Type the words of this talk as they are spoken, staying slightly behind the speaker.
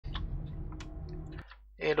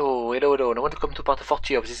Hello, hello, hello, and welcome to part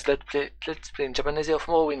 40 of this Let's Play in Japanese of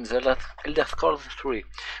Morrowind, the Elder Scrolls 3.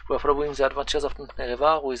 We are following the adventures of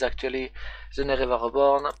Nerevar, who is actually the Nerevar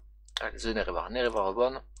Reborn,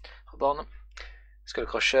 Reborn, Skull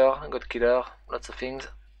Crusher, God Killer, lots of things.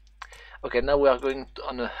 Okay, now we are going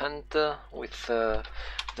on a hunt with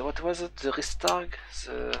what was it? The Ristarg?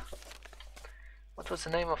 What was the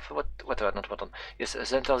name of whatever? Not what on? Yes, the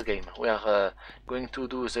Hunter's game. We are going to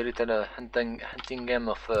do the little hunting game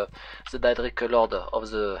of the Daedric Lord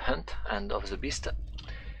of the Hunt and of the Beast.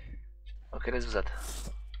 Okay, let's do that.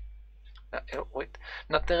 Wait,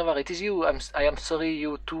 not Nerevar, it is you. I am sorry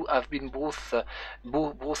you two have been brutal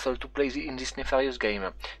to play in this nefarious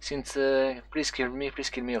game. Since please kill me,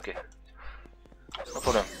 okay. No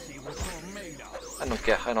problem. I don't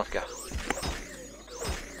care.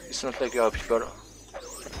 It's not like you are people.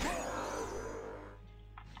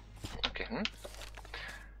 Okay.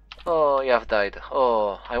 Oh, you have died.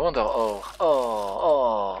 Oh, I wonder. Oh.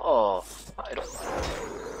 I don't.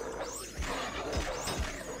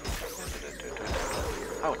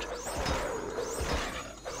 Ouch.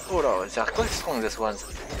 Oh no, they are quite strong, these ones.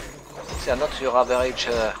 They are not your average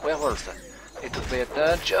werewolves. Need to pay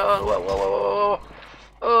attention. Whoa.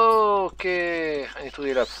 Okay, I need to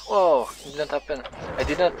heal up. Oh, it didn't happen. I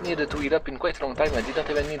did not need to heal up in quite a long time. I didn't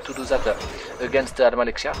even need to do that against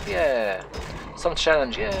Almalexia. Yeah, some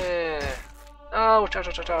challenge. Yeah. Ouch.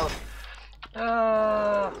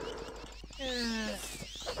 Yeah.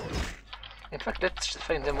 In fact, let's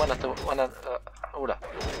find them one at Ola.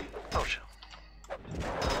 Ouch.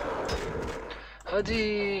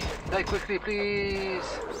 Hadi, die quickly,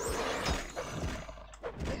 please.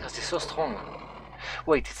 Because they're so strong.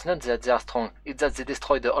 Wait, it's not that they are strong, it's that they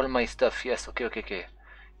destroyed all my stuff. Yes, okay.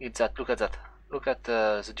 It's that, look at that. Look at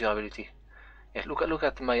the durability. Yeah, look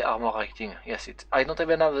at my armor rating. Yes, I don't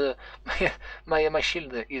even have my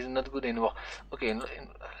shield is not good anymore. Okay,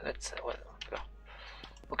 let's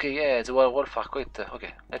okay, yeah, the werewolf are quite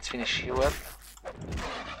okay. Let's finish you up.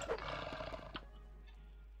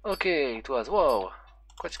 Okay, it was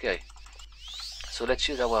quite scary. So let's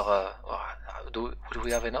use our do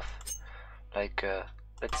we have enough? Like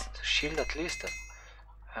let's shield at least,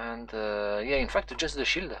 and yeah, in fact just the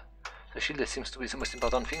shield. The shield seems to be the most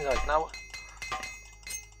important thing right now.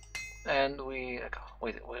 And we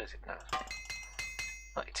wait, where is it now?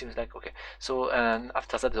 Oh, it seems like okay. So and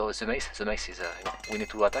after that there was the mace. The mace is we need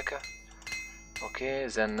to attack. Okay,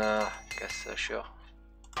 then guess sure.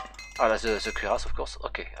 Ah, that's the cuirass, of course.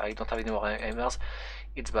 Okay, I don't have any more hammers.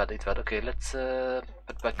 It's bad. Okay, let's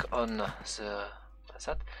put back on the. What's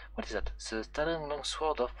that? What is that? The Talon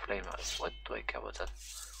Longsword of Flame. What do I care about that?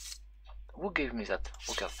 Who gave me that?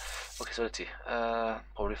 Who cares? Okay, so let's see.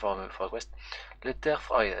 Probably for a quest. Letter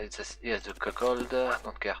for. Oh, yeah, it says yes. The gold.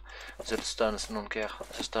 Don't care. The stones. Don't care.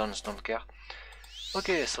 The stones. Don't care.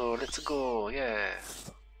 Okay, so let's go. Yeah.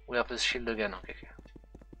 We have the shield again.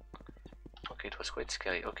 Okay, it was quite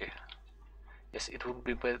scary. Okay. Yes, it would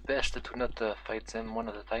be best to not fight them one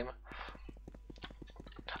at a time.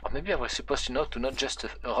 Or maybe I was supposed to not just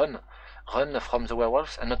run from the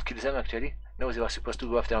werewolves and not kill them actually. No, they were supposed to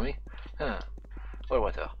go after me. Well,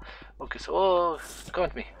 whatever. Okay, so come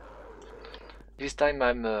at me. This time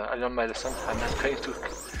I learned my lesson. I'm not going to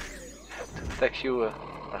attack you.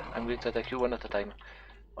 I'm going to attack you one at a time.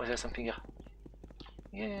 Oh, there's something here.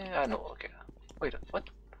 Yeah, no, okay. Wait, what?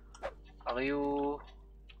 Are you...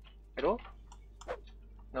 Hello?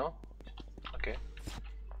 No? Okay.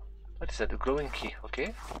 What is that? A glowing key,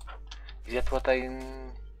 okay. Is that what I...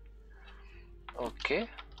 Okay.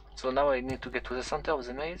 So now I need to get to the center of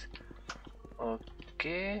the maze.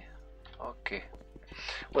 Okay.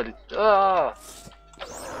 Well,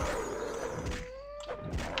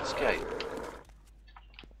 scary.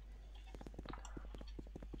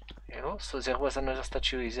 Hello? So there was another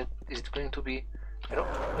statue. Is it going to be... Hello?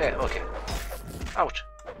 Yeah, okay. Ouch.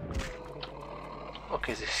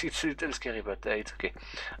 Okay, it's a little scary, but it's okay.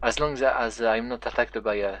 As long as I'm not attacked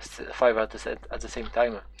by 5 at the same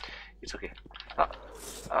time, it's okay.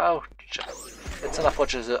 Ouch. Let's not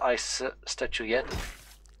approach the ice statue yet.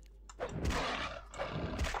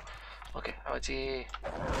 Okay,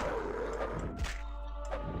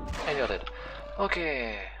 and you're dead.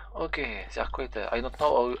 Okay, they are quite. I don't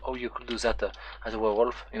know how you could do that as a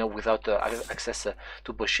werewolf, you know, without access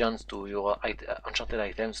to potions, to your enchanted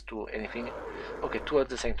items, to anything. Okay, 2 at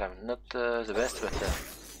the same time. Not the best, but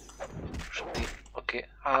should be okay.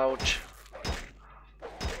 Ouch.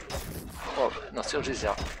 Oh no, seriously,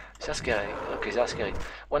 they're scary. Okay, they're scary.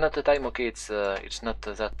 One at a time. Okay, it's not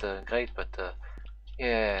that great, but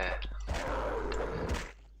yeah.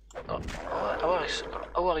 Oh,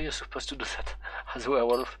 how are you supposed to do that? as a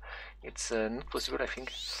werewolf. It's not possible, I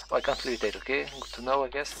think. Oh, I can't levitate, okay? Good to know, I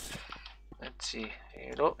guess. Let's see.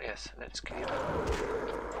 Hello? Yes, let's kill him.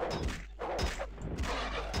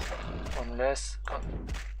 One less.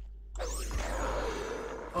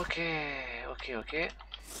 Okay.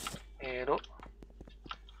 Hello?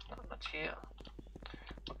 No, not here.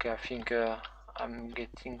 Okay, I think I'm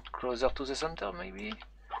getting closer to the center, maybe?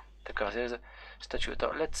 D'accord, there's a statue.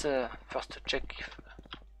 Let's first check if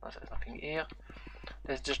there's nothing here.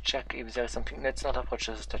 Let's just check if there is something. Let's not approach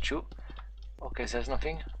the statue. Okay, there's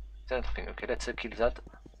nothing. There's nothing. Okay, let's kill that.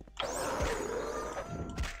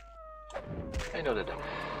 I know that.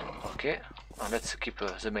 Okay, now let's keep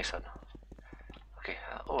the mason. Okay,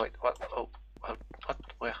 oh wait, what? Oh, what?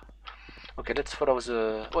 Where? Okay, let's follow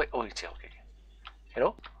the... Wait, oh, it's here, okay.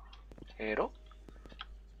 Hello? Hello?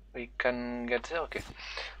 We can get there, okay.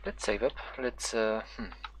 Let's save up, let's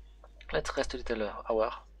rest a little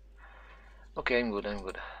hour. Okay, I'm good.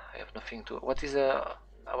 I have nothing to... What is our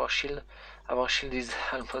shield? Our shield is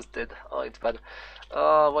almost dead. Oh, it's bad.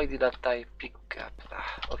 Oh, why did I pick up?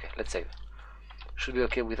 Okay, let's save. Should be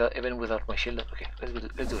okay without, even without my shield. Okay, let's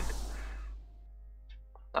do it.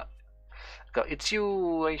 It's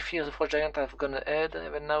you, I fear the frost giant. I've gone ahead,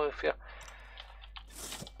 even now I fear...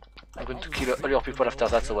 I'm going to kill all your people after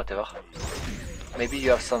that, so whatever. Maybe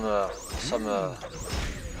you have some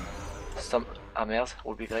hammers,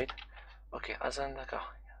 would be great. Okay, Azan, d'accord.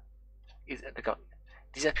 D'accord.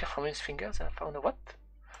 Disappear from his fingers, I found a what?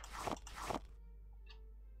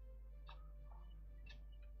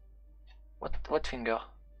 What finger?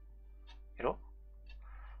 Hello?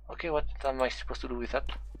 Okay, what am I supposed to do with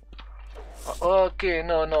that? Okay,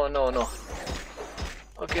 no.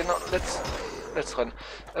 Okay, no, let's run.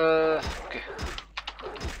 Okay.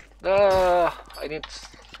 I need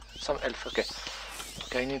some health. Okay.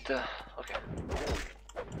 Okay, I need. Okay.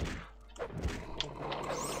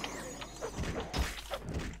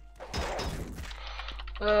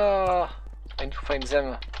 I need to find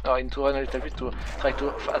them. No, I need to run a little bit to try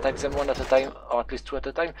to attack them one at a time, or at least two at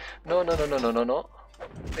a time. No.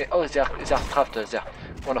 Oh, they are trapped there.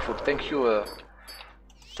 Wonderful. Thank you,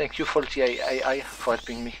 faulty AI, for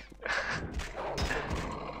helping me.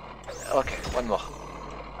 Okay, one more.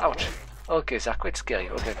 Ouch. Okay, they're quite scary.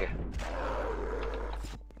 Okay.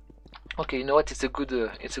 Okay, you know what? It's a good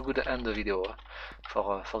end video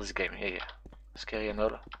for this game. Yeah. Scary and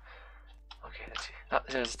all. Okay, let's see. Ah,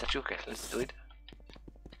 there's a statue. Okay, let's do it.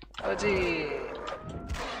 Adi!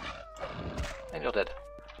 And you're dead.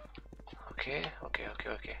 Okay.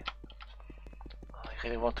 I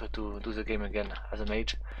really want to do the game again as a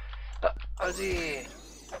mage. Adi!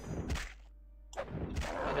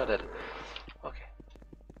 And you're dead. Okay.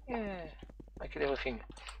 Yeah, I kill everything.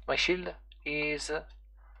 My shield is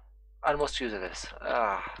almost useless.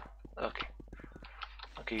 Okay.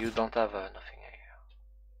 Okay, you don't have nothing here.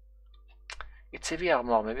 It's heavy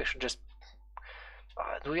armor. Maybe I should just.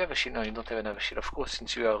 Do you have a shield? No, you don't even have a shield. Of course,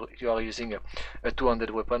 since you are using a two-handed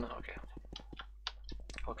weapon. Okay.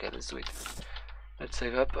 Okay, let's do it. Let's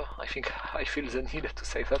save up. I think I feel the need to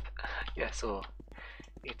save up. Yeah, so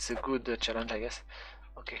it's a good challenge, I guess.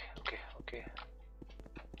 Okay.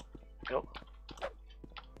 Hello?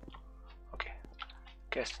 Okay.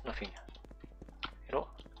 Guess nothing. Hello?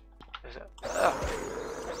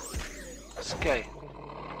 Scary.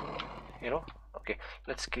 Hello? Okay,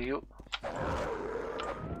 let's kill you.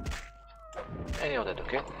 And you're dead,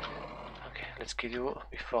 okay? Okay, let's kill you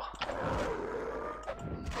before.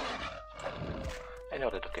 And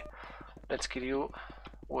you're dead, okay. Let's kill you,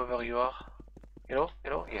 whoever you are. Hello?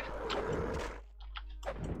 Yeah.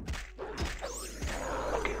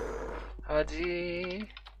 Okay. Adi.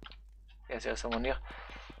 Yes, there's someone here.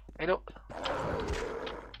 Hello.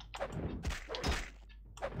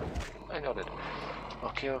 And you're dead.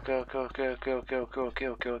 Okay.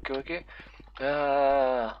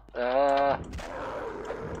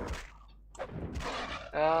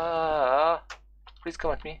 Please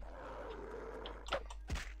come at me.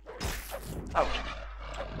 Ouch.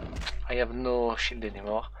 I have no shield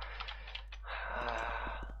anymore.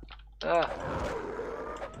 I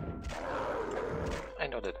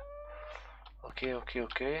know that. Okay.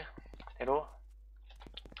 Hello?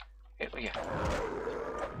 Yeah.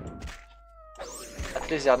 At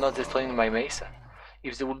least they are not destroying my mace.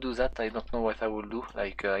 If they will do that, I don't know what I will do.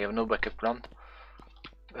 Like, I have no backup plan.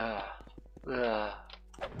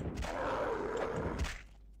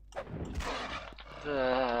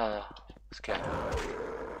 Scary.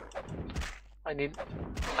 I need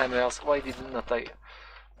hammers. Why didn't I?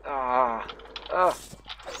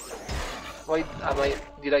 Why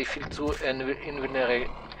did I feel too invulnerable?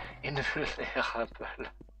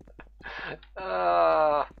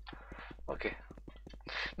 Ah, okay.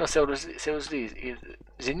 No, seriously,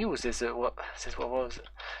 they knew this. This was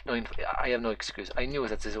no. I have no excuse. I knew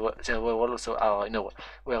that there were also are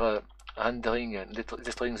were rendering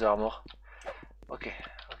destroying the armor. Okay,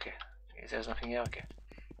 okay. There's nothing here. Okay.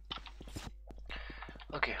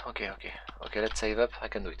 Okay. Let's save up. I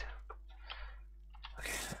can do it.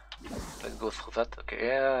 Okay. Let's go through that. Okay.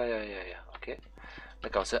 Yeah. Okay.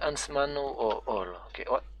 D'accord. The huntsman or all. Okay.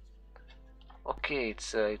 What? Okay.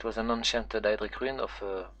 It was an enchanted Daedric ruin of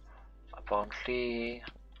apparently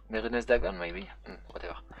Merines Dagon maybe.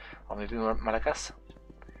 Whatever. Or maybe Malakas.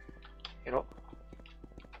 Hello.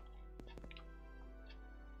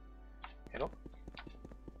 Hello.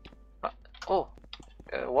 Ah. Oh.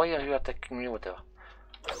 Why are you attacking me? Whatever.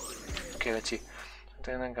 Okay. Let's see.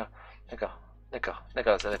 D'accord. Okay.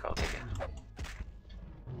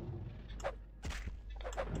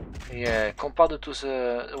 Yeah, compared to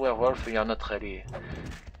the werewolf, you are not really.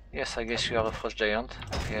 Yes, I guess you are a frost giant.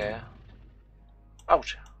 Yeah.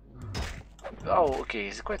 Ouch! Oh, okay,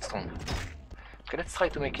 he's quite strong. Okay, let's try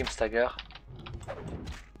to make him stagger.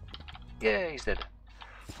 Yeah, he's dead.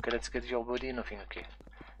 Okay, let's get your body, nothing, okay.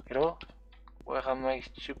 Hello? Where am I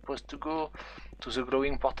supposed to go? To the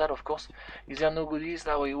glowing portal, of course. Is there no goodies?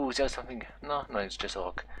 Oh, ooh, there's something. No, it's just a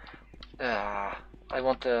rock. I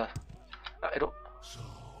want hello? So,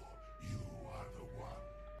 you are the one.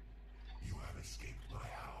 You have escaped my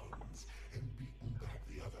hounds and beaten back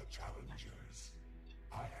the other challengers.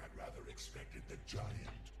 I had rather expected the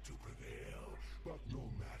giant to prevail, but no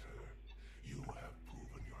matter. You have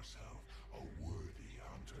proven yourself a worthy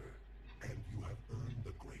hunter, and you have earned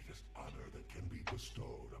the greatest honor that can be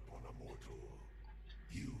bestowed upon a mortal.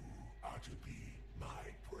 You are to be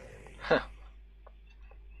my prey.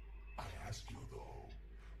 I ask you though,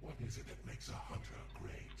 what is it that makes a hunter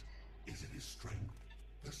great? Is it his strength,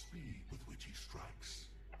 the speed with which he strikes?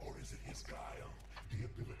 Or is it his guile, the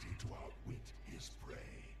ability to outwit his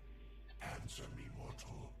prey? Answer me,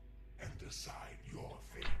 mortal, and decide your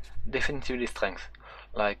fate. Definitely strength.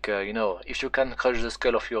 Like, if you can crush the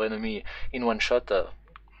skull of your enemy in one shot,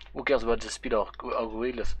 who cares about the speed or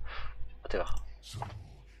wheels? Whatever. So,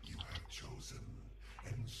 you have chosen,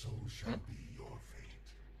 and so shall be your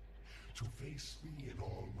fate. To face me in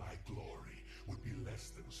all my glory would be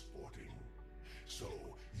less than sporting. So,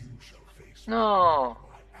 you shall face me in all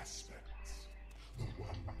my aspects. The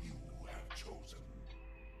one you have chosen.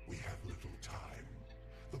 We have little time.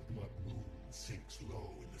 The blood moon sinks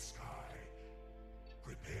low in the sky.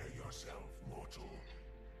 Prepare yourself, mortal,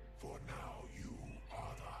 for now you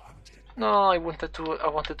are the hunted. No, I wanted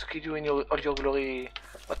to kill you in all your glory.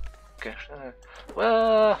 What? Okay.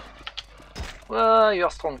 Well, you're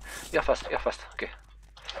strong. You're fast. Okay.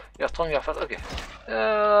 You're strong. You're fast. Okay.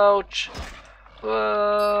 Ouch.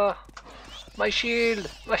 My shield.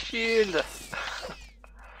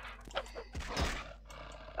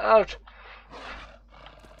 Ouch.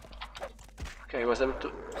 Okay, I was able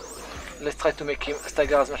to. Let's try to make him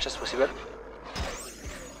stagger as much as possible.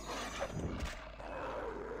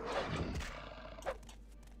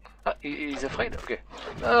 Ah, he's afraid? Okay.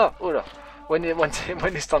 Oh no. When you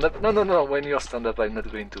stand up. No. When you stand up, I'm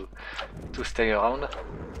not going to stay around.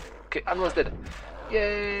 Okay, almost dead.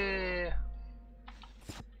 Yay!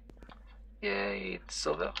 Yay, it's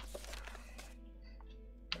over.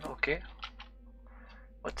 Okay.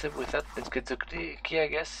 What's up with that? Let's get the key, I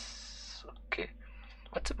guess. Okay.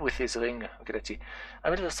 What's up with his ring? Okay, let's see.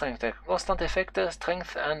 Ability of strength attack. Constant effect,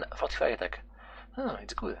 strength, and fortify attack. Oh,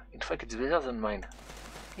 it's good. In fact, it's better than mine.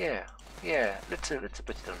 Yeah. Let's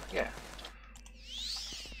put it on.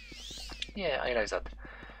 Yeah, I like that.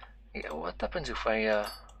 Yeah, what happens if I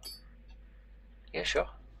yeah, sure.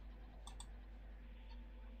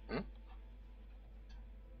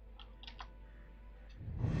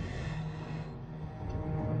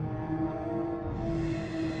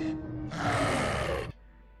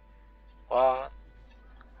 What?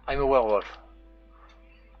 I'm a werewolf.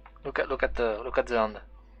 Look at the hand.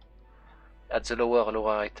 At the lower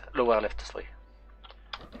right, lower left, sorry.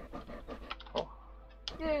 Oh.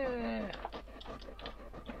 Yeah.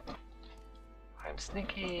 I'm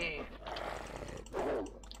sneaky.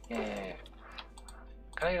 Yeah.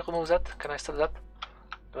 Can I remove that? Can I stop that?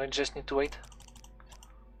 Do I just need to wait?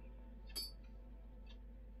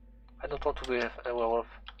 I don't want to be a werewolf.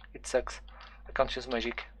 It sucks. I can't use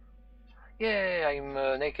magic. Yeah, I'm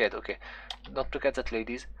naked. Okay. Don't look at that,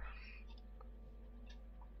 ladies.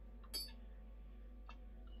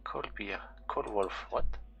 Cold beer. Cold wolf. What?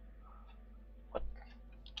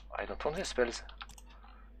 I don't want the spells.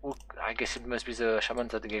 I guess it must be the shaman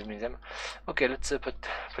that gave me them. Okay, let's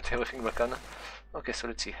put everything back on. Okay, so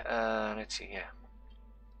let's see. Yeah.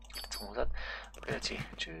 Let's remove that. Okay, let's see.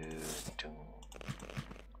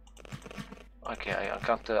 Okay,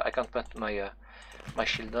 I can't put my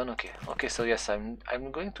shield on. Okay, so yes,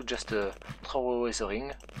 I'm going to just throw away the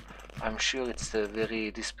ring. I'm sure it's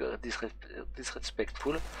very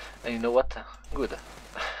disrespectful, and you know what? Good.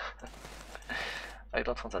 I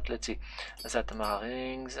don't want that. Let's see. That my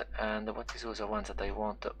rings, and what is the other one that I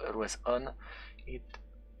want always on? It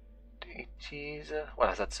is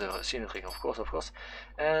well, that's a seal ring, of course.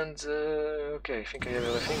 And okay, I think I have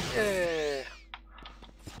everything. Yeah.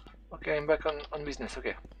 Okay, I'm back on business.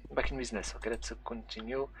 Okay, back in business. Okay, let's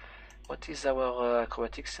continue. What is our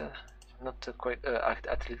acrobatics? Not quite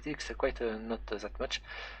athletics. Quite not that much.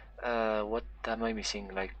 What am I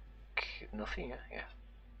missing? Like nothing. Yeah.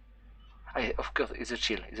 Of course, it's a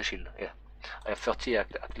shield. Yeah. I have 30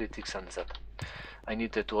 athletics and that. I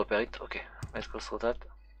need to repair it. Okay, let's go through that.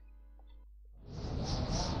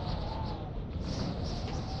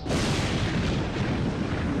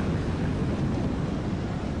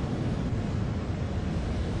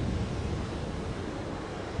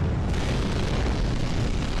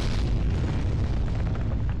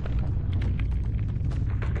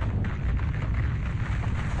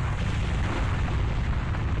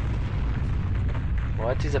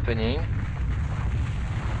 What is happening?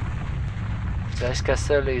 The ice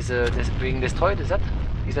castle is being destroyed, is that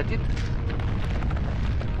it?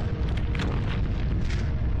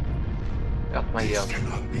 Hurt my ear. This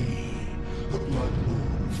cannot be. The blood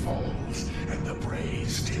moon falls, and the prey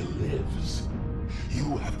still lives.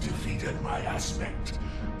 You have defeated my aspect,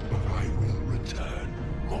 but I will return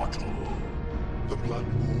mortal. The blood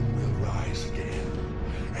moon will rise again,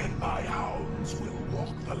 and my hounds will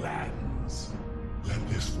walk the lands. Let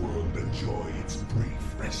this world enjoy its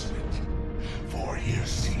brief respite, for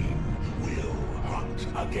Hircine will hunt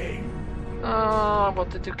again. I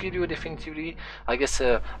wanted to kill you definitively. I guess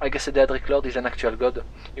the Daedric Lord is an actual god.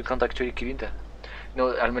 You can't actually kill it.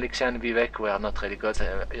 No, Almalexia and Vivek were not really gods.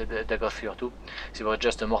 They got fear too. They were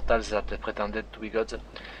just mortals that pretended to be gods.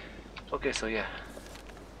 Okay, so yeah.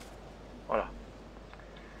 Voilà.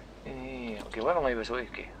 Okay, where am I?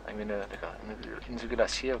 Okay, I'm in the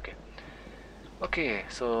glacier. Okay,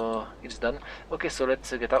 so it's done. Okay, so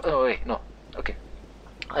let's get out. Oh wait, no. Okay.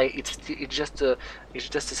 It's just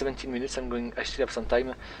 17 minutes. I still have some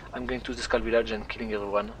time. I'm going to the Skull Village and killing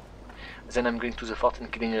everyone. Then I'm going to the fort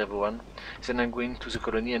and killing everyone. Then I'm going to the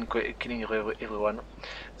colony and killing everyone.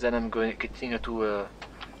 Then I'm getting to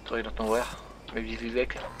I don't know where. Maybe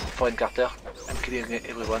Vivek, Foreign Carter, and killing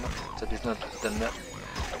everyone. That is not done there.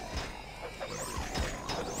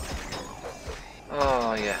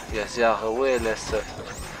 Oh yeah, they are way less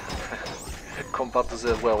compared to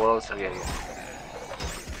the werewolves. Yeah.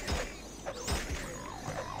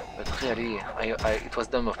 But really, it was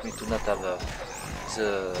dumb of me to not have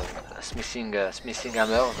the smithing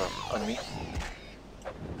hammers on me.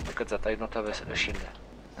 Look at that, I don't have a shield.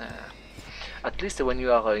 At least when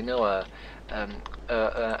you are,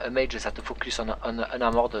 a mage that focus on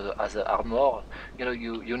unarmored as armor,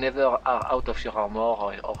 you never are out of your armor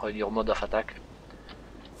or your mode of attack.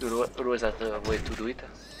 You always have a way to do it.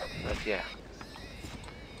 But yeah.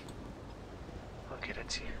 Okay,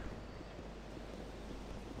 let's see.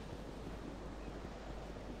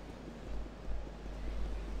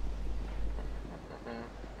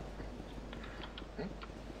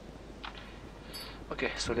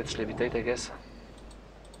 Okay, so let's levitate, I guess.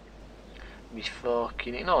 Before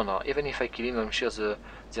killing... No, even if I kill him, I'm sure the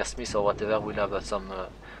smith or whatever will have some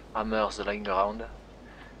hammers lying around.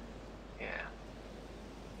 Yeah.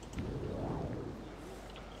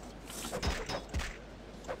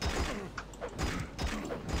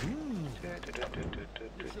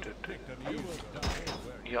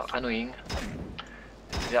 You're annoying.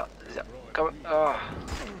 Yeah. Come on.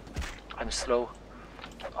 I'm slow.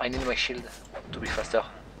 I need my shield to be faster.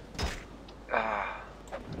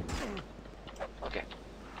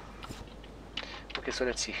 Okay, so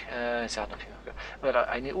let's see. Is there nothing? Okay. Well,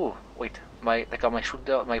 I need. Oh, wait. My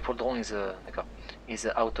shoulder, my pauldron is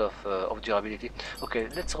out of durability. Okay,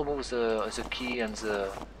 let's remove the key and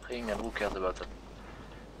the ring, and who cares about that?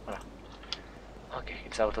 Voilà. Okay,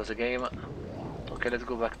 it's out of the game. Okay, let's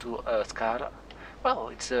go back to Scar. Wow,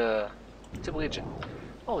 it's a bridge.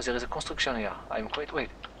 Oh, there is a construction here. I'm quite...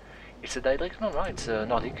 Wait. It's a Daedric? No, it's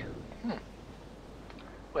Nordic.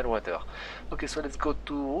 Well, whatever. Okay, so let's go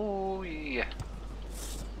to... Oh, yeah.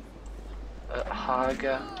 Hag,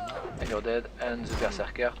 and you're dead, and the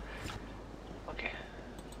Berserker. Okay.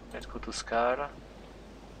 Let's go to Scar.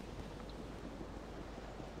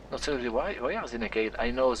 No, seriously, why are they naked?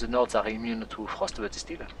 I know the Nords are immune to frost, but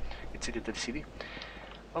still, it's a little silly.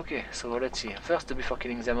 Okay, so let's see. First, before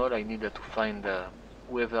killing them all, I need to find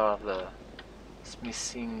whoever the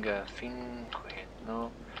missing thing. Wait,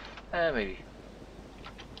 no, maybe.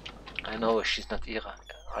 I know she's not here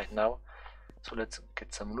right now, so let's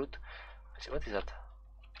get some loot. What is that?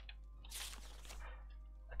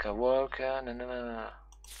 Like a walk? No.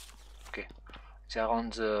 Okay. They are on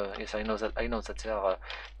the. Yes, I know that. I know that they are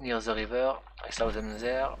near the river. I saw them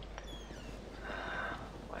there.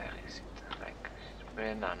 Where is it? Like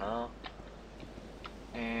banana.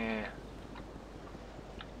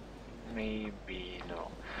 Maybe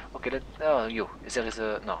no. Okay, let. Oh, you. There is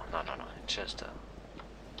a. No. It's just.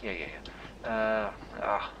 Yeah.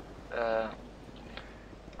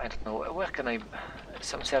 I don't know. Where can I?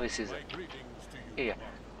 Some services. Yeah.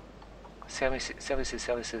 Services.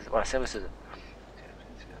 Well, services.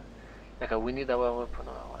 Like we need our weapon.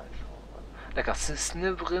 Like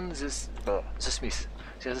snubbering this the smith.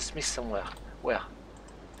 There's a smith somewhere. Where?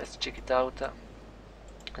 Let's check it out. There.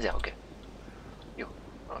 Okay. You.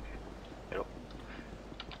 Okay. Hello.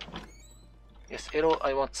 Yes. Hello.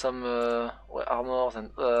 I want some armors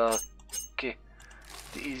and. Okay.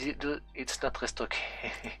 It's not restock.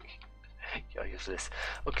 You're useless.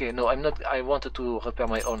 Okay. No, I'm not. I wanted to repair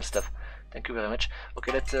my own stuff. Thank you very much.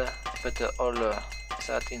 Okay, let's put all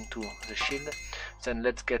that into the shield. Then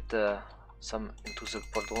let's get some into the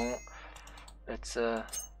pauldron. Let's into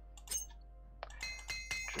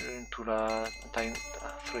the time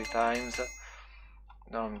 3 times.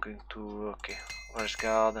 Now I'm going to okay, rush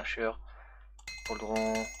guard, sure.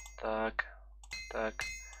 Pauldron, tac,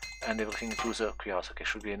 and everything to the cuirass. Okay,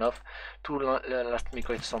 should be enough to last me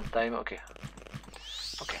quite some time. Okay.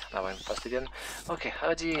 Okay, now I'm fast again. Okay,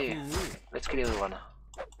 ready. Let's kill everyone.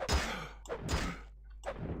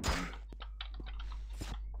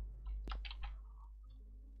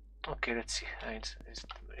 Okay, let's see.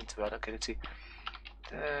 It's bad. Okay, let's see.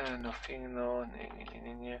 Nothing. No.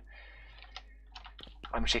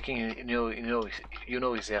 I'm checking. You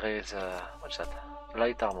know if there is what's that?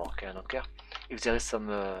 Light armor. Okay, I don't care. If there is some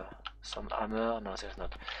armor, no, there's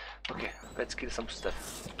not. Okay, let's kill some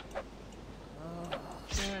stuff.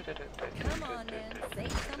 Come on, then. Say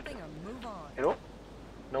something or move on. Hello?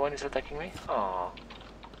 No one is attacking me? Oh,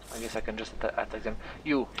 I guess I can just attack them.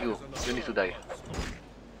 You need to die.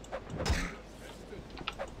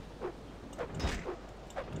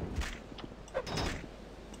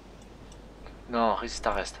 No, resist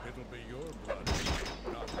arrest.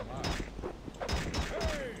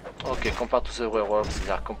 Okay, compared to the werewolves,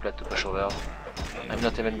 they are complete pushovers. I'm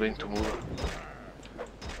not even going to move.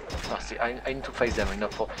 No, see, I need to face them. You know,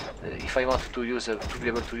 for if I want to use to be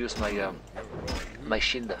able to use my my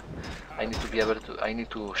shield, I need to be able to. I need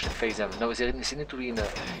to face them. No, they need to be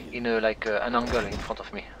in a like an angle in front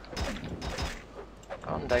of me.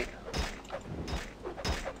 Come on, die.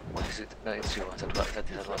 What is it? No, it's you. That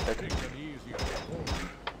is dead.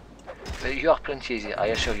 You are plenty easy, I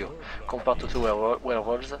assure you. Compared to the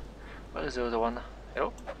werewolves. Where is the other one?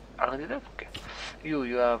 Hello? Already dead? Okay.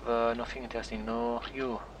 You have nothing interesting. No,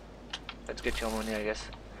 you. Let's get your money, I guess.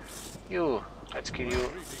 You. Let's kill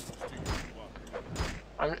you.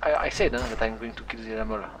 I said that I'm going to kill the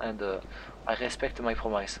animal, and I respect my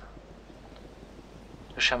promise.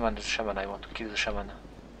 The shaman, I want to kill the shaman.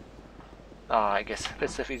 Ah, I guess.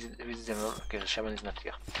 Let's visit the animal. Okay, the shaman is not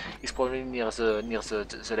here. He's probably near the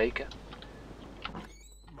lake.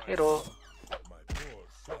 Hello.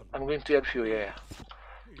 I'm going to help you, yeah.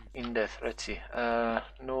 In death, let's see.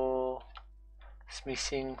 No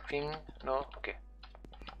smithing thing? No? Okay.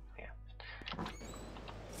 Yeah.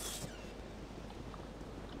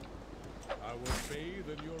 I will bathe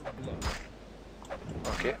in your blood.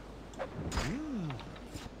 Okay.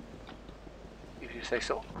 If you say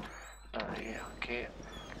so. Yeah, okay.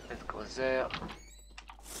 Let's go there.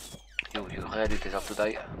 You really deserve to die.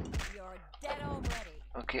 You're dead already.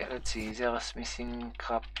 Okay, let's see. There's missing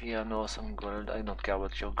crap here. No, some gold. I don't care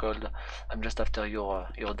about your gold. I'm just after your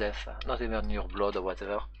death. Not even your blood or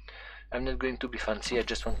whatever. I'm not going to be fancy. I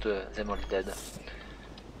just want them all dead.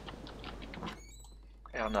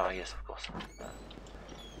 Ernar, yes, of course.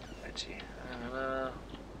 Let's see.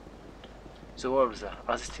 The wolves.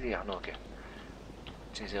 Are they still here? No, okay.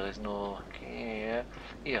 See, there is no. Okay.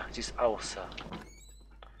 Here, this house.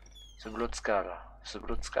 The blood skull. The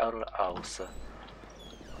blood skull house.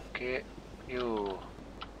 Okay, you.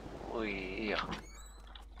 Here.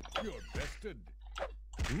 You're bested.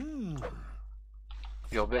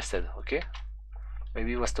 You're bested, okay? Maybe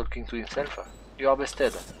he was talking to himself. You are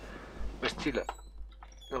bested. But still.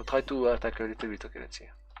 No, try to attack a little bit. Okay, let's see.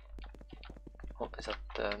 Oh, is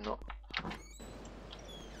that no?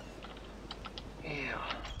 Here.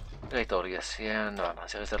 Later, yes, yeah, no,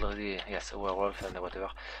 there is already, yes, a werewolf and whatever.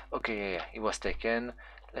 Okay, yeah, he was taken.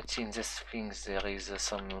 Let's see, in this thing there is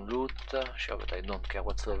some loot. Sure, but I don't care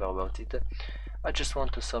whatsoever about it. I just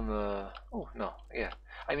want some, oh, no, yeah.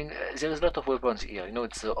 I mean, there is a lot of weapons here, you know,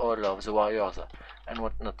 it's all of the warriors and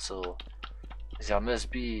whatnot, so there must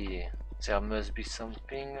be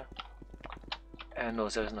something. No,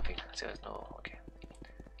 there is nothing, there is no, okay.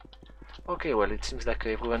 Okay, well, it seems like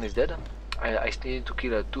everyone is dead. I still need to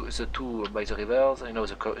kill the two by the rivers, you know,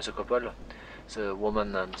 the couple, the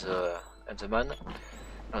woman and the man,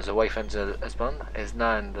 and the wife and the husband,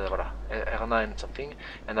 Esna and voilà, Erna and something,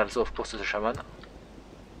 and also of course the shaman.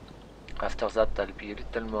 After that I'll be a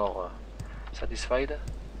little more satisfied.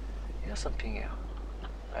 Here's something here,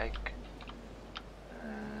 like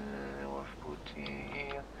wolf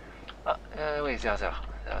booty. Wait,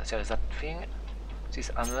 there is that thing, this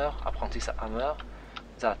hammer, apprentice hammer.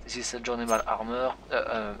 This journeyman armor,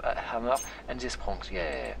 hammer, and this prongs.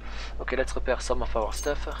 Yeah. Okay, let's repair some of our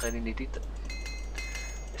stuff. Really need it,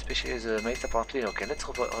 especially the mace. Apparently, okay. Let's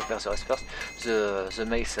repair the rest first. The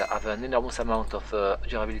mace have an enormous amount of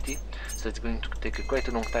durability, so it's going to take quite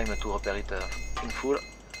a long time to repair it in full.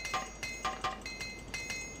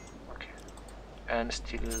 Okay, and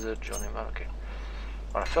still the journeyman. Okay.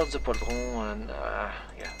 Voilà, first the pauldron and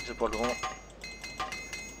yeah, the pauldron.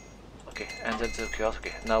 Okay, and then the curse.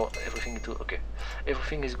 Okay, now everything is okay.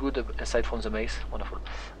 Everything is good aside from the mace. Wonderful.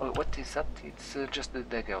 Oh, what is that? It's just the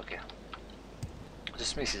dagger. Okay. The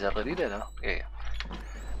smith is already dead, huh? Yeah, yeah.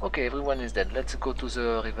 Okay, everyone is dead. Let's go to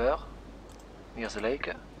the river near the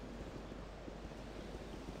lake.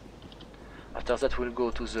 After that, we'll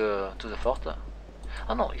go to the fort.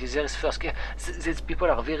 Oh no, there is Thirsk. Yeah, these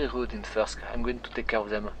people are very rude in Thirsk. I'm going to take care of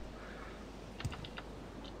them.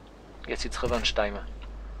 Yes, it's revenge time.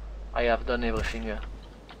 I have done everything.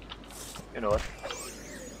 You know what?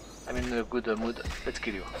 I'm in a good mood. Let's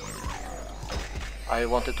kill you. I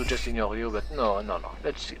wanted to just ignore you, but no.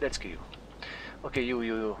 Let's kill you. Okay,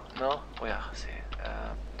 you. No, where?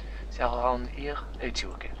 They are around here. It's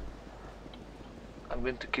you. Okay. I'm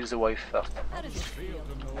going to kill the wife first. How does it feel?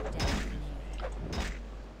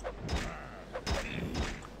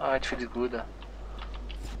 Ah, it feels good.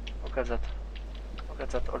 Look at that. Look at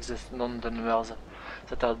that. All these non-dunmers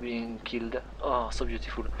that are being killed. Oh, so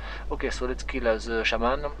beautiful. Okay, so let's kill the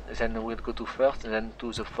shaman, then we'll go to first, then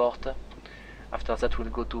to the fort. After that we'll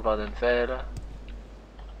go to Vardenfell.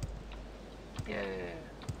 Yeah.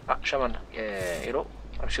 Ah, shaman. Yeah, hello.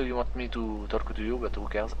 I'm sure you want me to talk to you, but who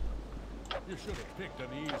cares? You should have picked an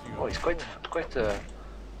easier. Oh, he's quite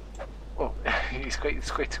oh,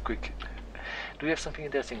 it's quite quick. Do we have something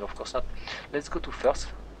interesting? Of course not. Let's go to first.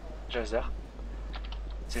 Just there.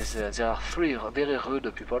 There are three very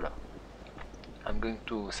rude people. I'm going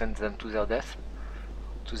to send them to their death,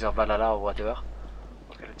 to their Valhalla or whatever.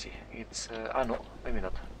 Okay, let's see. It's ah no, maybe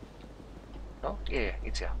not. No, yeah,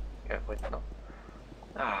 it's here. Yeah, wait, no.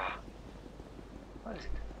 Ah, what is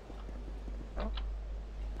it? No.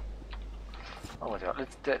 Oh, whatever.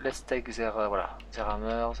 Let's take their voilà, their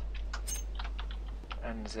hammers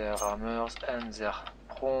and their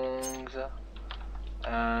prongs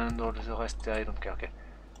and all the rest. I don't care. Okay.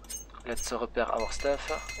 Let's repair our stuff,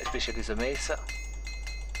 especially the mace.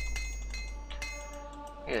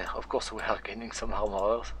 Yeah, of course we are gaining some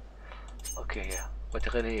armorers. Okay, yeah,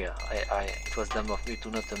 but really, it was dumb of me to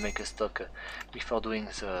not make a stock before doing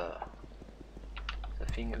the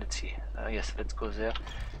thing. Let's see. Yes, let's go there.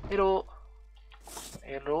 Hello.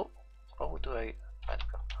 Hello. How do I?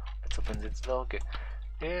 Let's open this door. Okay.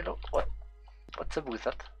 Hello. What's up with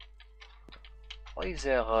that? Why is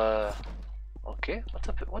there? Okay,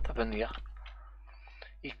 what happened here?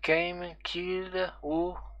 He came, killed,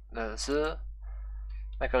 who?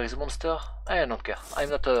 Like is a monster? I don't care. I'm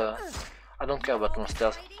not I don't care about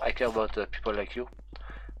monsters. I care about people like you.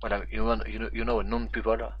 Well, you know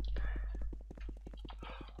non-people.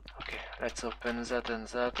 Okay, let's open that and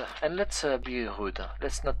that. And let's be rude.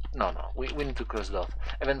 Let's not... No. We need to close the doors.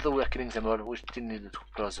 Even though we're killing them all, we still need to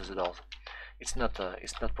close the doors. It's not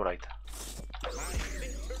polite.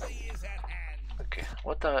 Okay,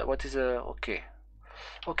 what is okay.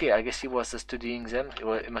 Okay, I guess he was studying them.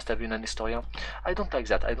 He must have been an historian. I don't like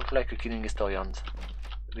that. I don't like killing historians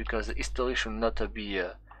because history should not be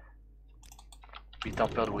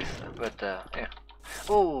tampered with. But yeah.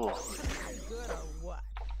 Oh,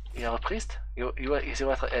 you're a priest?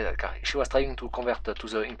 She was trying to convert to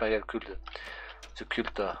the imperial cult, the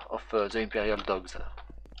cult of the imperial dogs.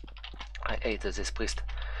 I hate this priest.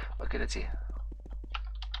 Okay, let's see.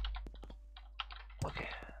 Okay,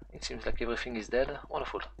 it seems like everything is dead.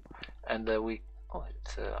 Wonderful. And we... Oh,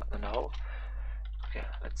 it's an arrow. Okay,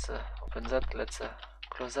 let's open that. Let's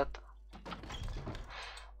close that.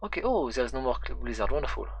 Okay, oh, there's no more blizzard.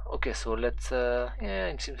 Wonderful. Okay, so let's... yeah,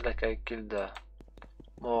 it seems like I killed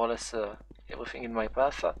more or less everything in my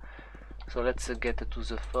path. So let's get to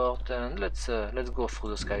the fort and let's go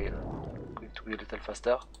through the sky. Going to be a little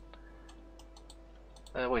faster.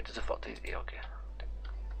 Wait, the fort is here. Okay.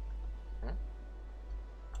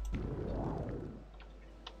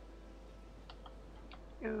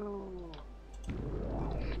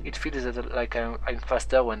 It feels like I'm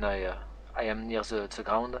faster when I am near the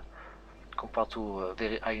ground compared to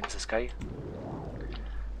very high in the sky.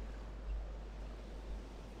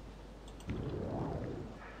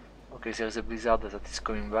 Okay, there is a blizzard that is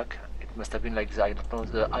coming back. It must have been like the, I don't know,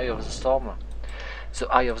 the eye of the storm. The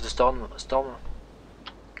eye of the storm.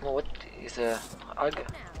 Oh, what is a hag? Now,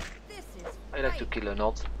 this is I like to kill a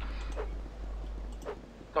nord.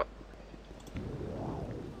 Oh.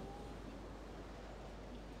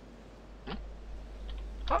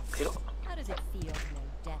 Ah, hello. How does it feel to know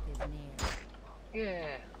death is near?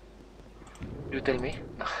 Yeah. You tell me.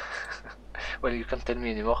 Well, you can't tell me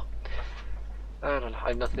anymore.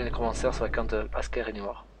 I'm not in the commentaire, so I can't ask her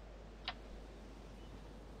anymore.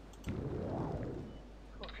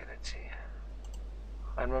 Okay, let's see.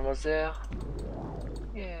 I'm almost there.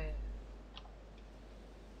 Yeah.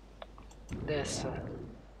 Death,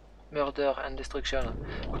 murder and destruction.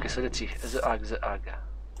 Okay, so let's see. The hag.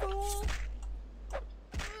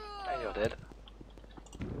 And you're dead.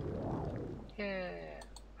 Yeah.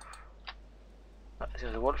 Ah,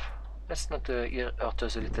 there's a wolf. Let's not hurt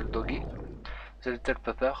the little doggy. The little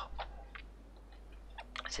pupper.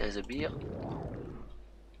 There is a beer.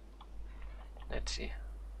 Let's see.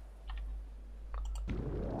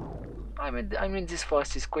 I mean this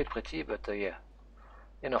forest is quite pretty, but yeah,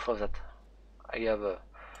 enough of that. I have a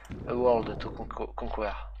world to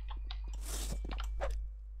conquer.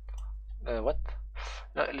 What?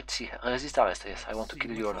 No, let's see. Resist arrest. Yes, I want to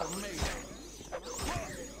kill you all.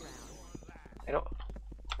 Hello.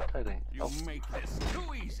 What are you doing? You make this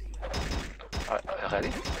too easy.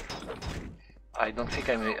 Really? I don't think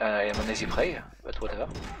I am an easy prey, but whatever.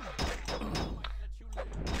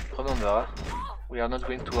 Remember, we are not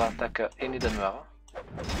going to attack any Danemark.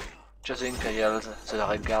 Just the Imperials, the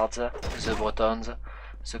Red Guards, the Bretons,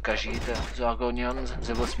 the Khajiit, the Argonians,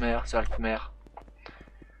 the Bosmer, the Altmer.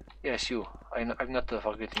 Yes, you. I'm not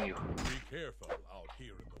forgetting you. Be careful out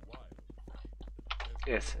here in the wild.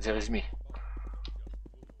 Yes, there is me.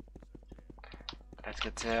 Let's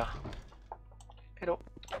get there. Hello.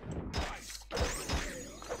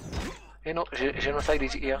 Hey no, genocide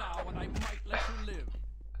is here. Now and I might let you live.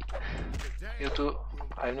 You too.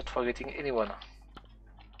 I'm not forgetting anyone.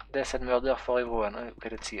 Death and murder for everyone. Okay,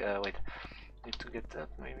 let's see. Wait. Need to get that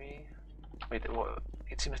maybe. Wait.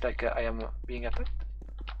 It seems like I am being attacked.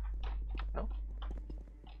 No.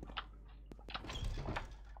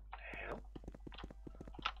 Hello.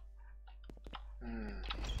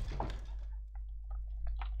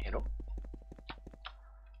 Hello.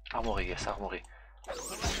 Armory, yes, armory.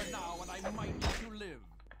 Surrender now and I might let you live.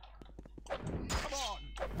 Come on,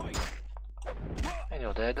 fight. And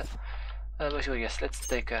you're dead. But so yes, let's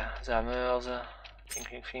take the hammers.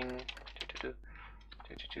 Thing. Do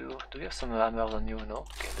we have some hammers on you? No.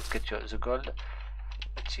 Okay, let's get the gold.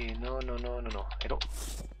 Let's see. No. Hello.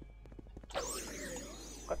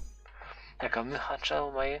 What? D'accord, Muhacha,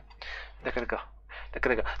 Omae. D'accord.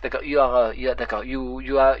 You are, d'accord.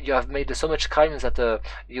 You have made so much crimes that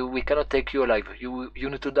we cannot take you alive. You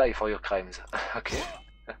need to die for your crimes. Okay.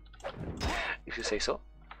 If you say so.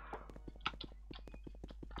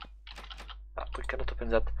 We cannot open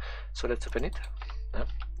that, so let's open it.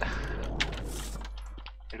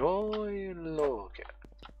 Hello. Okay.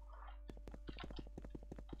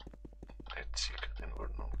 Let's see.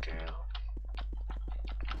 Okay.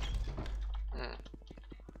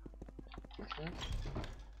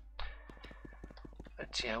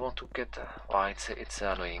 Let's see. I want to get. Wow, it's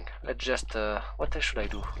annoying. Let's just. What else should I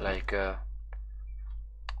do? Like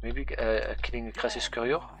maybe killing Crassus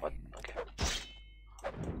Curio. What? Okay.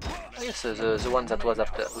 Oh, yes, the one that was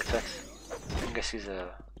after with us. I guess is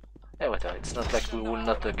yeah, whatever. It's not like we will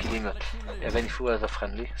not kill him even if we are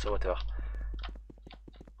friendly. So whatever.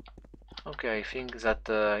 Okay, I think that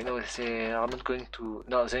you know they are not going to.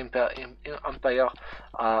 No, the Empire.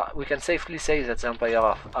 We can safely say that the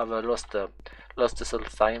Empire have lost the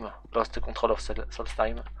Solstheim, lost the control of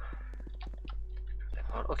Solstheim.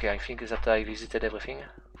 Okay, I think that I visited everything.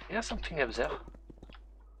 Yeah, something up there.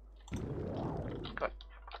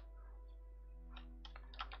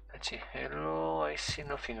 Let's see. Hello, I see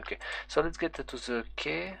nothing. Okay, so let's get to the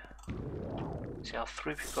quay. There are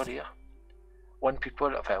 3 people here. 1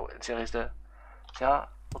 people. There is the. There are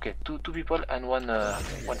okay, two people and one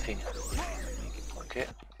thing. Okay.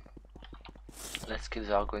 Let's kill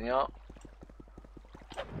the Argonia.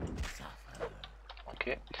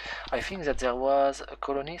 Okay. I think that there was a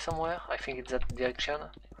colony somewhere. I think it's that direction.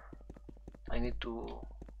 I need to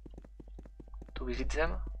visit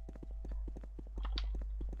them.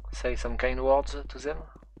 Say some kind words to them.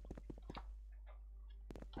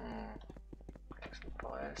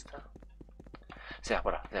 Forest. There,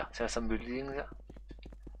 voilà, there are some buildings.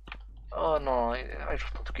 Oh no, I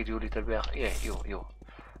just want to kill you, little bear. Yeah, you.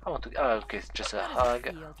 I want to. Ah, okay, it's just a hug.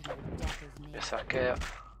 Just a care.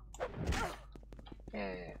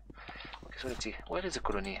 Yeah. Okay, so let's see. Where is the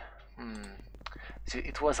colony?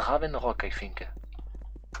 It was Raven Rock, I think.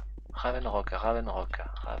 Raven Rock.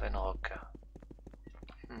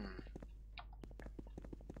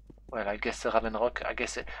 Well, I guess Raven Rock. I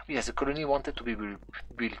guess yes, the colony wanted to be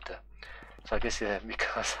built. So I guess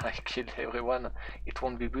because I killed everyone, it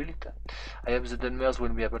won't be built. I hope the Dunmers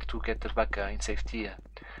will be able to get back in safety.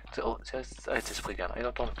 So, it's a Spriggan. I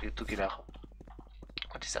don't want to kill her.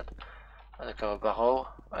 What is that? A barrow?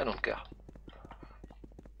 I don't care.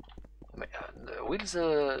 Will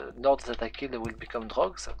the Nords that I killed will become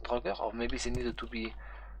drogger, or maybe they need to be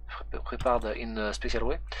prepared in a special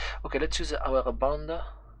way? Okay, let's use our band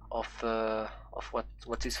of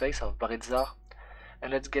what's his face, of Baritzar.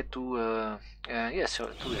 And let's get to yes, to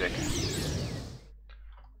Vivek.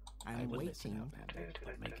 I'm waiting,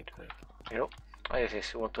 but make it quick. Hello? Ah,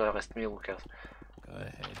 yes, you want to arrest me, who cares? Go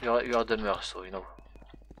ahead. You are Dunmers, so you know.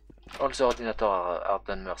 All the ordinators are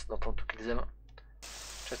Dunmers, don't want to kill them.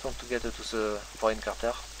 Just want to get to the foreign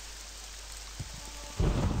quarter.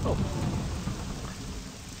 Oh.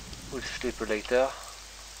 We'll sleep later.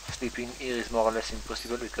 Sleeping here is more or less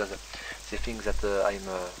impossible because they think that I'm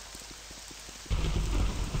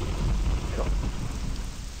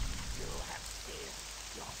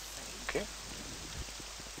okay.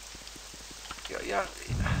 Yeah,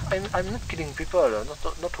 I'm not killing people.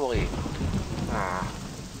 Not worry.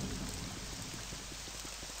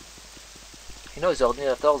 You know, the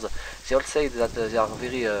ordinators, they all say that they are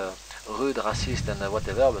very rude, racist, and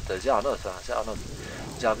whatever, but they are not. They are not.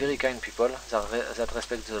 They are very kind people that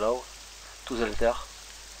respect the law to the letter.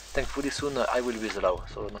 Thankfully, soon I will be the law,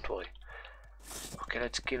 so don't worry. Okay,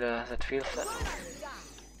 let's kill that filth.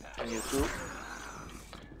 And you too.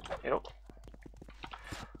 Hello.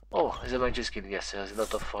 Oh, the magic skill, yes, there's a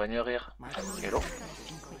lot of foreigner here. Hello.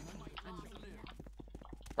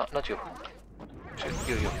 No, not you.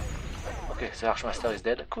 You. Okay, the Archmaster is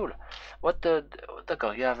dead. Cool. What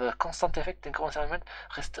d'accord, you have a constant effect in current environment.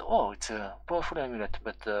 Oh, it's a powerful amulet,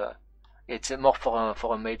 but it's more for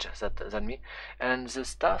a mage than me. And the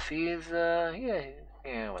stuff is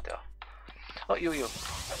yeah, whatever. Oh, you.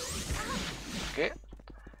 Okay.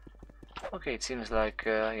 Okay, it seems like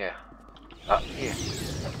yeah. Ah, yeah.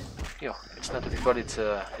 Yo, it's not a people, it's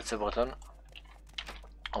a Breton.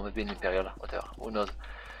 Or maybe an Imperial, whatever. Who knows?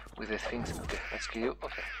 With these things. Okay, let's kill you.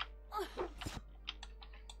 Okay.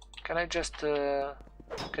 Can I just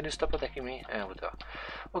can you stop attacking me? Whatever.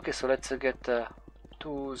 Okay, so let's get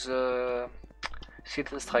to the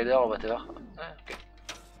Sealed Strider or whatever. Okay.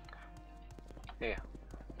 Yeah.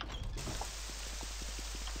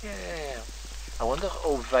 I wonder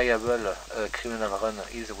how viable a criminal run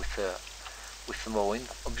is with Morrowind.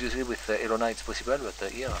 Obviously with Elona it's possible, but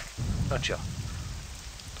here, not sure.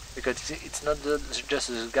 Because it's not just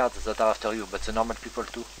the guards that are after you, but the normal people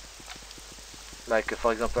too. Like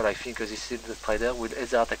for example, I think this Sealed Strider will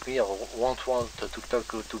either attack me or won't want to talk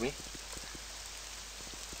to me.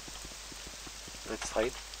 Let's try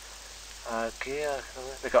it. Okay,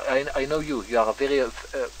 I know you. You are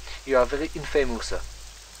very infamous.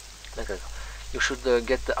 You should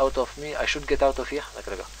get out of me. I should get out of here.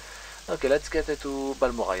 Okay, let's get to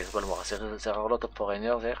Balmora. Yes, Balmora. There are a lot of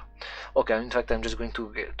foreigners there. Okay, in fact, I'm just going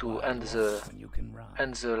to end the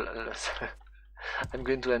I'm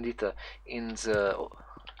going to end it in the.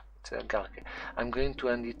 I'm going to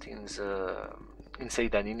end it in the in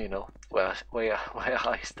Seydanin, you know, where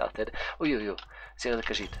I started. Oh, you. There's the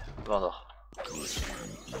Khajiit, Vandor.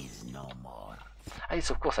 Is no more. Yes,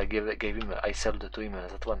 of course, I gave him. I sold to him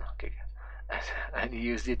that one. Okay, and he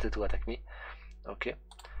used it to attack me. Okay.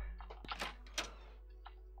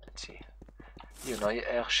 Let's see. You know,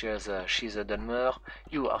 here she's a Dunmer.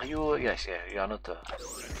 Are you? Yes, yeah, you are not.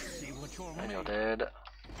 And you're dead.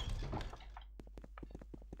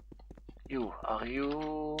 Are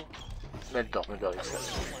you? Meldor, it's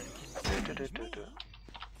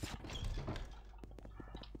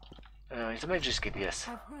It's a magic kid, yes.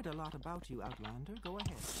 I've heard a lot about you, Outlander. Go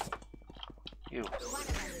ahead. You. One of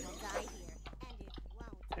us will die here, and it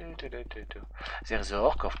won't. There's the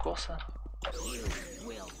orc, of course. You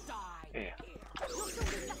will die. Yeah. You'll still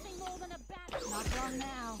be nothing more than a bad. Not wrong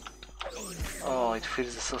now. Oh, it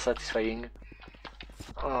feels so satisfying.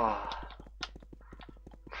 Oh.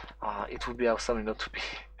 Ah, it would be awesome, you know, to be.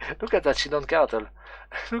 Look at that, she don't care at all.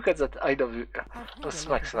 Look at that, I love you. Oh,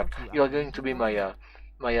 smack, smack. You are going to be my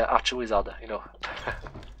my archer wizard, you know.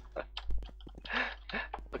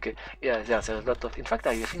 Okay, yeah, there's a lot of. In fact,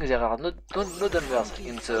 I think there are no numbers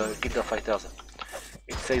in the Guild of Fighters.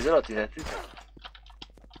 It says a lot, isn't it?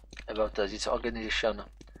 About this organization.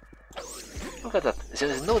 Look at that. There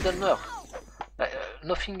is no Dunmer.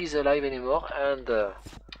 Nothing is alive anymore, and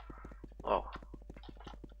wow.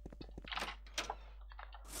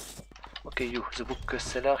 Okay, you, the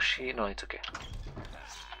bookseller. She no, it's okay.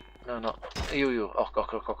 No, no. You, orc.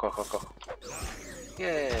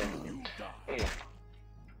 Yeah. Yeah.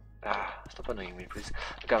 Ah, stop annoying me, please.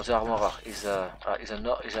 Because the armorer is a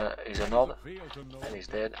nord, and he's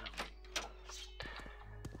dead.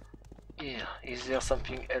 Yeah, is there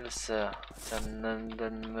something else than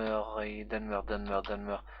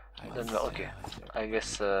Dunmer? Okay, I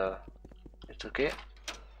guess it's okay.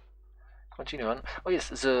 Continue on. Oh yes,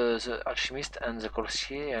 the alchemist and the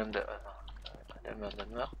courtier and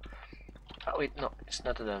Dunmer. Ah wait, no, it's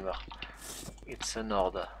not a Dunmer. It's a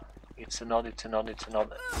nord. It's a nord.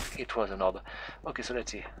 It was a nord. Okay, so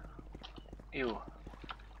let's see. You.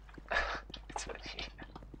 It's funny.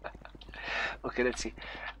 Okay, let's see.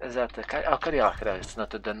 That Kalira, it's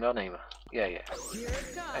not a Dunmer name. Yeah.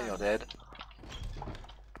 And you're dead.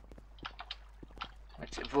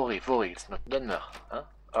 Let's see. Vori, it's not Dunmer. Huh?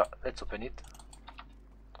 Let's open it.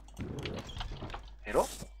 Hello?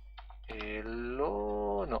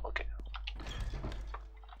 Hello? No, okay.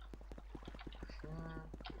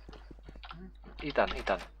 Ethan.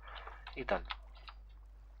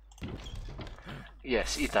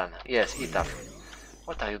 Yes, Ethan.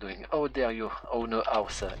 What are you doing? How dare you own a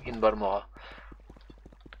house in Balmora?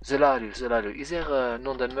 The Lalu. Is there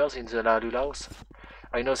non-Dunmers in the Lalu house?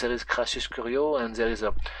 I know there is Crassus Curio and there is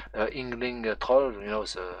a Ingling Troll, you know,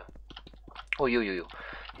 the... Oh, you.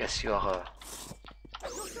 Yes, you are...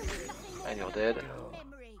 And you're dead.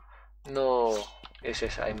 No.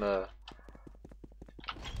 Yes, I'm...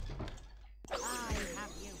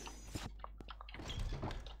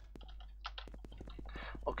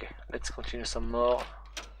 Okay, let's continue some more.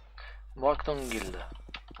 Morakton Guild.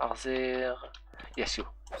 Are there... Yes, you.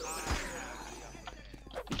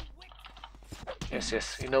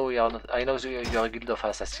 Yes. You know we are not. I know you are a guild of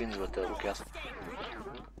assassins, but who cares?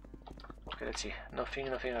 Okay, let's see. Nothing.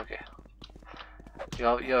 Okay.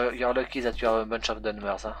 You're lucky that you are a bunch of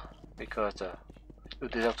Dunmers, huh? Because you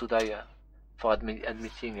deserve to die for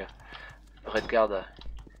admitting Redguard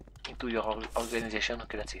into your organization.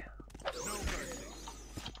 Okay, let's see.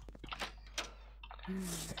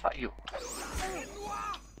 Ah, you.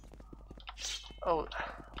 Oh,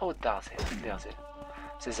 there's it.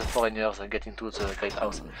 There's the foreigners get into the great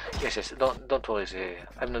house. Yes. Don't worry.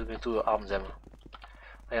 I'm not going to harm them.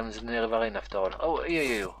 I am the Nerevarine after all. Oh,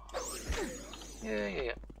 yeah.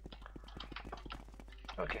 Yeah.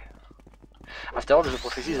 Okay. After all the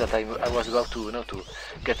prophecies that I was about to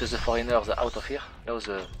get the foreigners out of here. Now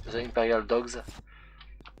the imperial dogs.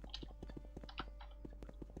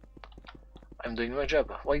 I'm doing my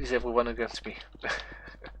job. Why is everyone against me?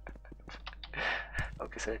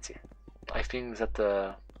 Okay, so let's see. I think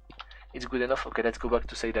that it's good enough. Okay, let's go back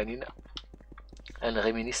to Seydanin and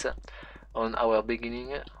reminisce on our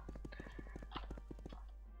beginning.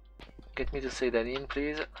 Get me to Seydanin,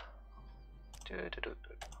 please.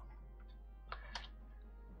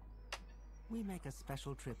 We make a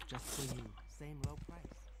special trip just for you. Same low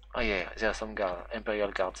price. Oh yeah, there are some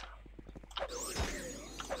imperial guards.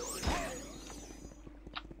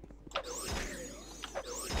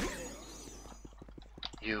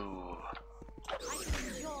 You.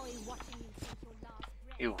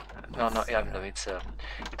 No, yeah, no,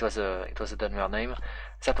 it was a Dunmer name.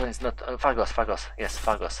 That one is not Fargos. Yes,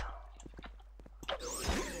 Fargos.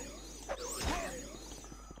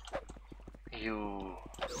 You.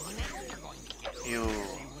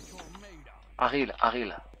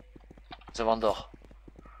 Aril. The Vendor.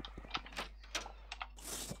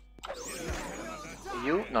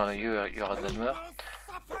 You? No, you're a Dunmer.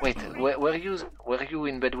 Wait, were you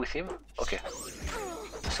in bed with him? Okay.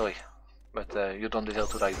 Sorry, but you don't deserve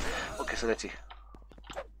to die. Okay, so let's see.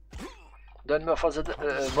 Dunmer for the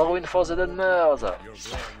Morrowind for the Dunmers.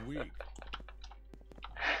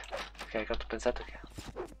 Okay, I got to pen that.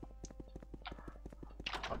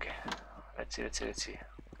 Okay. Let's see.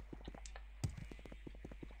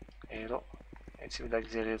 Hello. It seems like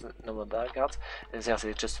there is no more dark cards. And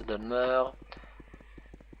there's just the mur.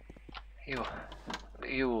 You,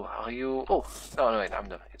 are you? Oh, no, wait, I'm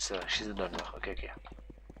done. It's she's a donor. Okay.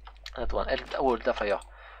 That one. Oh, the fire.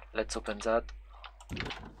 Let's open that.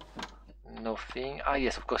 Nothing. Ah,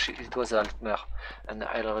 yes, of course, it was Altmer. And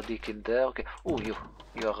I already killed her. Okay. Oh,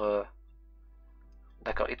 you're.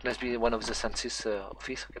 D'accord, it must be one of the census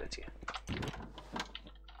office. Okay, let's see.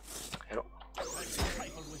 Hello.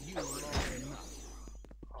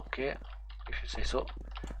 Okay, if you say so.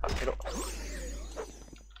 Ah, hello.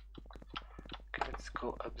 Okay, let's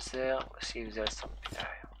go up there. See if there's something.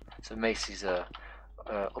 The mace is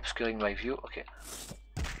obscuring my view. Okay.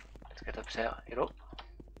 Let's get up there. Hello.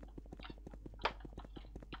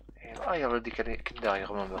 I already killed her, I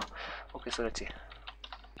remember. Okay, so let's see.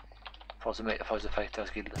 For the fighters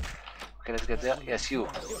guild. Okay, let's get there. Yes, you.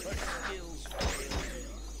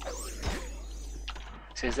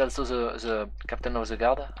 So is also the captain of the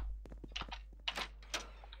guard?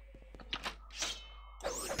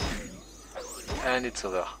 And it's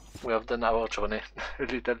over. We have done our journey. A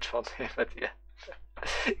little journey, but yeah.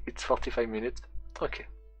 It's 45 minutes. Okay.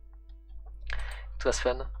 It was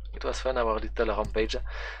fun. It was fun, our little rampage.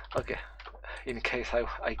 Okay. In case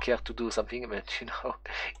I care to do something, but you know,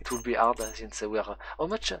 it will be hard since we are. How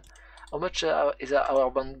much is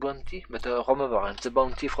our bounty? But remember, the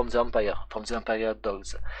bounty from the Empire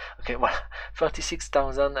dogs. Okay, well,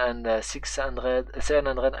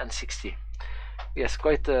 36,760. Yes,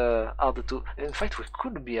 quite hard to. In fact, we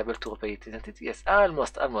could be able to repay it, isn't it? Yes,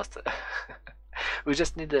 almost. We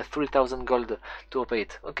just need 3,000 gold to repay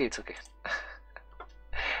it. Okay, it's okay.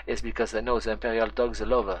 Yes, because I know the Imperial dogs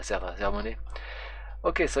love their money.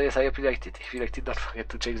 Okay, so yes, I hope you liked it. If you liked it, don't forget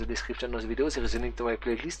to check the description of the video. There is a link to my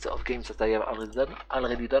playlist of games that I have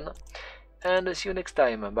already done. And see you next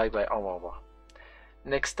time. Bye bye. Au revoir.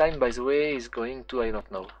 Next time, by the way, is going to, I don't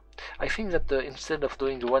know. I think that instead of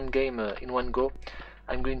doing one game in one go,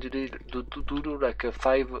 I'm going to do like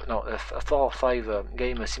 4 or 5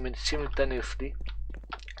 games simultaneously.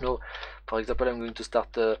 No, for example, I'm going to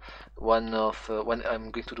start I'm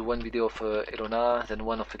going to do one video of Elona, then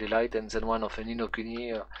one of Delight, and then one of Nino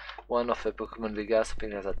Kuni, one of Pokemon Vega, something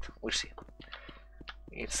like that. We'll see.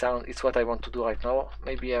 It's what I want to do right now.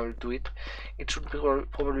 Maybe I will do it. It should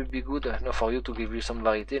probably be good for you to give you some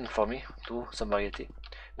variety, and for me too some variety.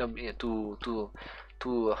 No,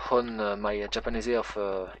 to hone my Japanese of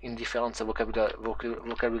in different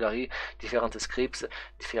vocabulary, different scripts,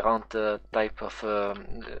 different type of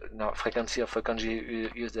frequency of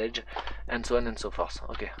kanji usage, and so on and so forth.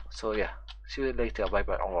 Okay, so yeah, see you later. Bye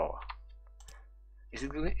bye. Au revoir. Is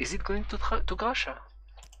it going to crash?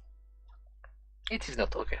 It is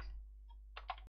not. Okay.